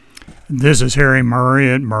This is Harry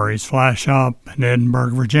Murray at Murray's Fly Shop in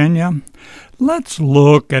Edinburgh, Virginia. Let's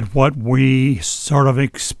look at what we sort of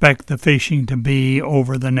expect the fishing to be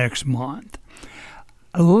over the next month.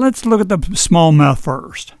 Let's look at the smallmouth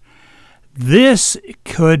first. This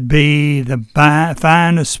could be the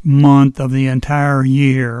finest month of the entire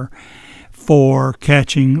year for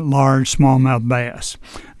catching large smallmouth bass.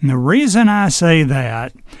 And the reason I say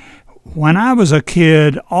that, when I was a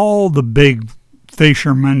kid, all the big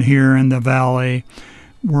fishermen here in the valley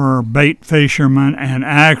were bait fishermen, and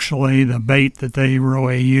actually the bait that they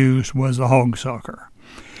really used was the hog sucker.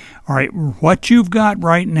 All right, what you've got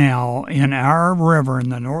right now in our river in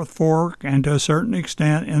the North Fork and to a certain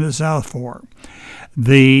extent in the South Fork,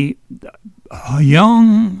 the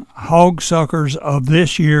young hog suckers of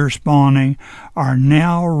this year spawning are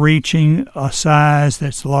now reaching a size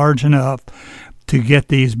that's large enough to get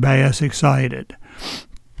these bass excited.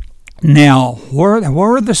 Now, where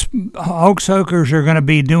the hog suckers are going to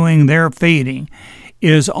be doing their feeding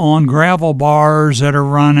is on gravel bars that are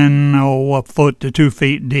running a foot to 2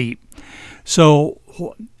 feet deep. So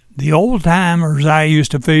the old timers I used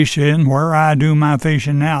to fish in, where I do my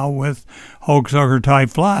fishing now with hog sucker type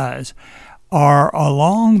flies, are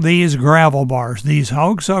along these gravel bars. These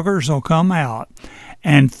hog suckers will come out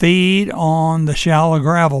and feed on the shallow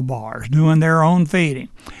gravel bars, doing their own feeding,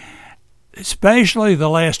 especially the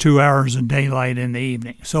last 2 hours of daylight in the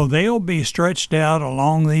evening. So they'll be stretched out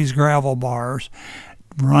along these gravel bars,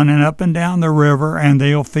 running up and down the river, and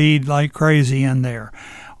they'll feed like crazy in there.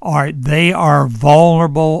 All right, they are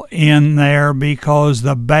vulnerable in there because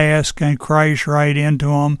the bass can crash right into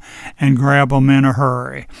them and grab them in a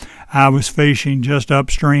hurry. I was fishing just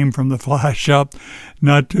upstream from the fly shop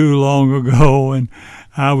not too long ago, and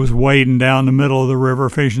I was wading down the middle of the river,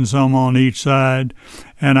 fishing some on each side,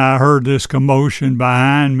 and I heard this commotion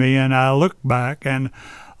behind me, and I looked back, and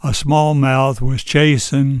a smallmouth was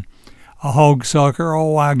chasing a hog sucker,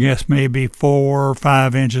 I guess maybe 4 or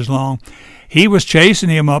 5 inches long. He was chasing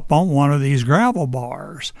him up on one of these gravel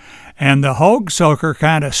bars, and the hog sucker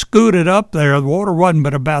kind of scooted up there. The water wasn't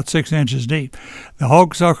but about 6 inches deep. The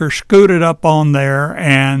hog sucker scooted up on there,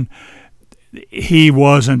 and he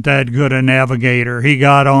wasn't that good a navigator. He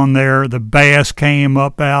got on there. The bass came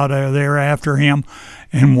up out of there after him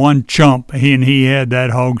in one chump, and he had that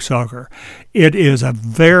hog sucker. It is a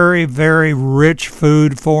very, very rich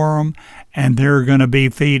food for them, and they're going to be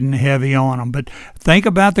feeding heavy on them. But think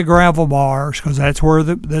about the gravel bars, because that's where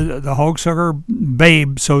the hog sucker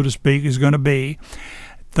babe, so to speak, is going to be.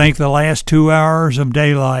 Think the last 2 hours of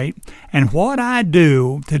daylight. And what I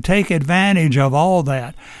do to take advantage of all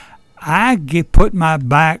that, I put my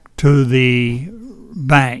back to the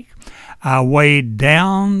bank. I wade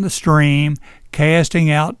down the stream, casting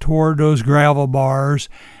out toward those gravel bars,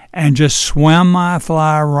 and just swim my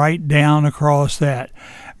fly right down across that.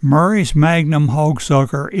 Murray's Magnum hog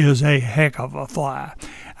sucker is a heck of a fly.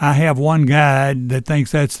 I have one guide that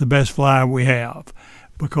thinks that's the best fly we have,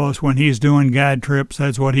 because when he's doing guide trips,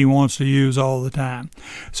 that's what he wants to use all the time.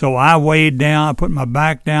 So I wade down, I put my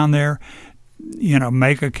back down there,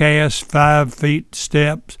 make a cast, 5 feet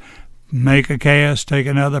steps, make a cast, take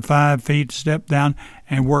another 5 feet, step down,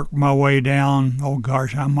 and work my way down. Oh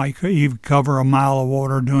gosh, I might even cover a mile of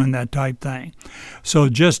water doing that type thing. So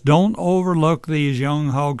just don't overlook these young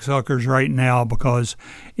hog suckers right now, because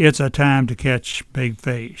it's a time to catch big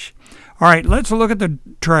fish. All right, let's look at the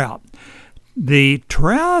trout. The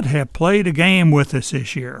trout have played a game with us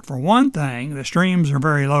this year. For one thing, the streams are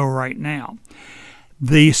very low right now.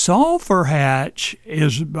 The sulfur hatch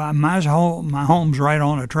is my home's right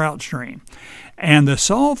on a trout stream, and the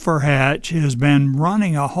sulfur hatch has been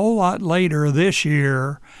running a whole lot later this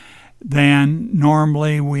year than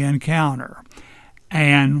normally we encounter.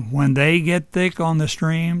 And when they get thick on the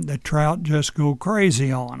stream, the trout just go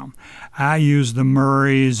crazy on them. I use the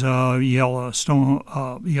Murray's yellow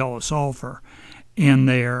sulfur in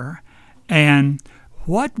there, and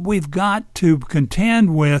what we've got to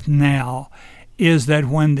contend with now is that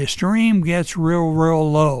when the stream gets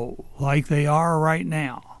real low, like they are right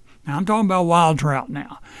now, I'm talking about wild trout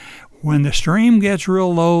now, when the stream gets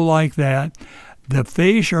real low like that, the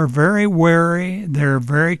fish are very wary. They're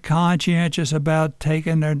very conscientious about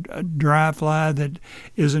taking a dry fly that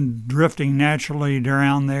isn't drifting naturally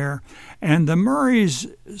down there. And the Murray's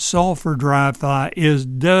sulfur dry fly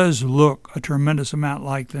does look a tremendous amount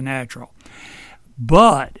like the natural.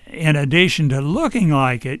 But in addition to looking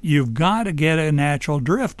like it, you've got to get a natural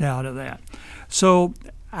drift out of that. So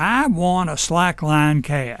I want a slackline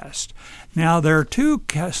cast. Now, there are 2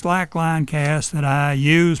 slackline casts that I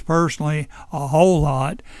use personally a whole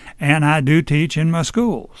lot, and I do teach in my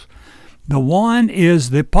schools. The one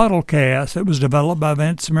is the puddle cast that was developed by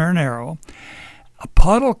Vince Marinero. A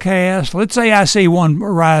puddle cast, let's say I see one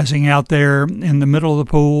rising out there in the middle of the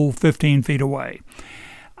pool 15 feet away.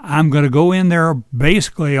 I'm going to go in there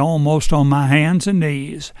basically almost on my hands and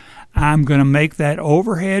knees. I'm going to make that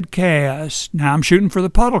overhead cast. Now I'm shooting for the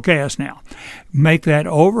puddle cast now. Make that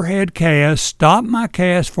overhead cast, stop my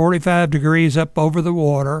cast 45 degrees up over the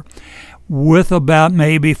water with about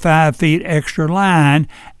maybe 5 feet extra line,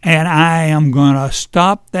 and I am going to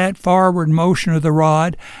stop that forward motion of the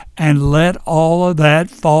rod and let all of that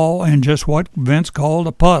fall in just what Vince called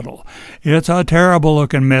a puddle. It's a terrible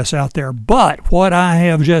looking mess out there, but what I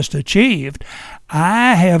have just achieved,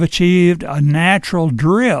 I have achieved a natural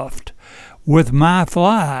drift with my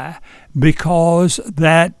fly because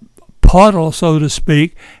that puddle, so to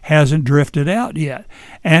speak, hasn't drifted out yet.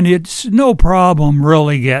 And it's no problem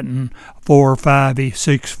really getting 4, 5,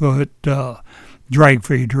 6 foot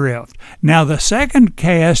drag-free drift. Now, the second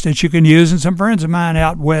cast that you can use, and some friends of mine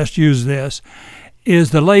out west use this,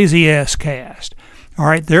 is the Lazy S cast. All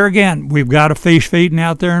right, there again, we've got a fish feeding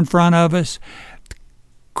out there in front of us.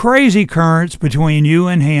 Crazy currents between you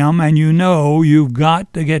and him, and you know you've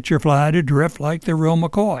got to get your fly to drift like the real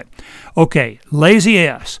McCoy. Okay, Lazy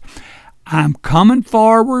S. I'm coming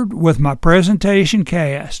forward with my presentation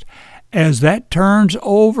cast. As that turns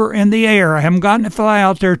over in the air, I haven't gotten the fly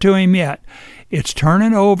out there to him yet. It's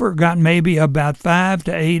turning over, got maybe about 5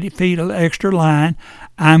 to 8 feet of extra line.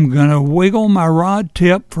 I'm going to wiggle my rod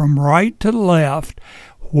tip from right to left,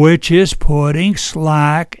 which is putting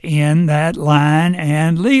slack in that line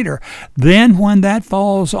and leader. Then when that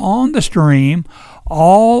falls on the stream,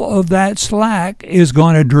 all of that slack is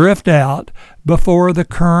going to drift out before the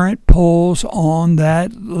current pulls on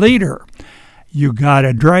that leader. You got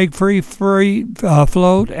a drag-free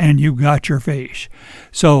float, and you got your fish.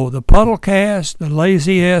 So the puddle cast, the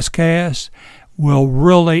Lazy S cast, will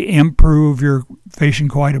really improve your fishing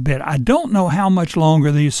quite a bit. I don't know how much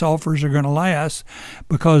longer these sulfurs are going to last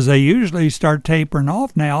because they usually start tapering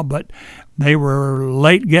off now, but they were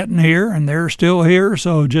late getting here and they're still here,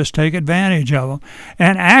 so just take advantage of them.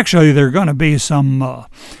 And actually, there are going to be some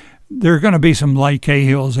Lake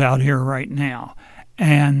Cahills out here right now,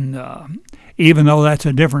 and even though that's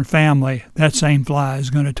a different family, that same fly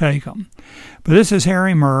is going to take them. But this is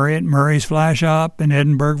Harry Murray at Murray's Fly Shop in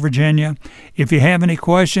Edinburgh, Virginia. If you have any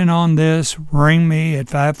question on this, ring me at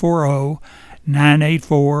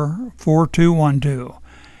 540-984-4212.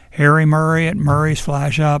 Harry Murray at Murray's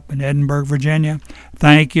Fly Shop in Edinburgh, Virginia.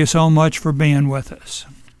 Thank you so much for being with us.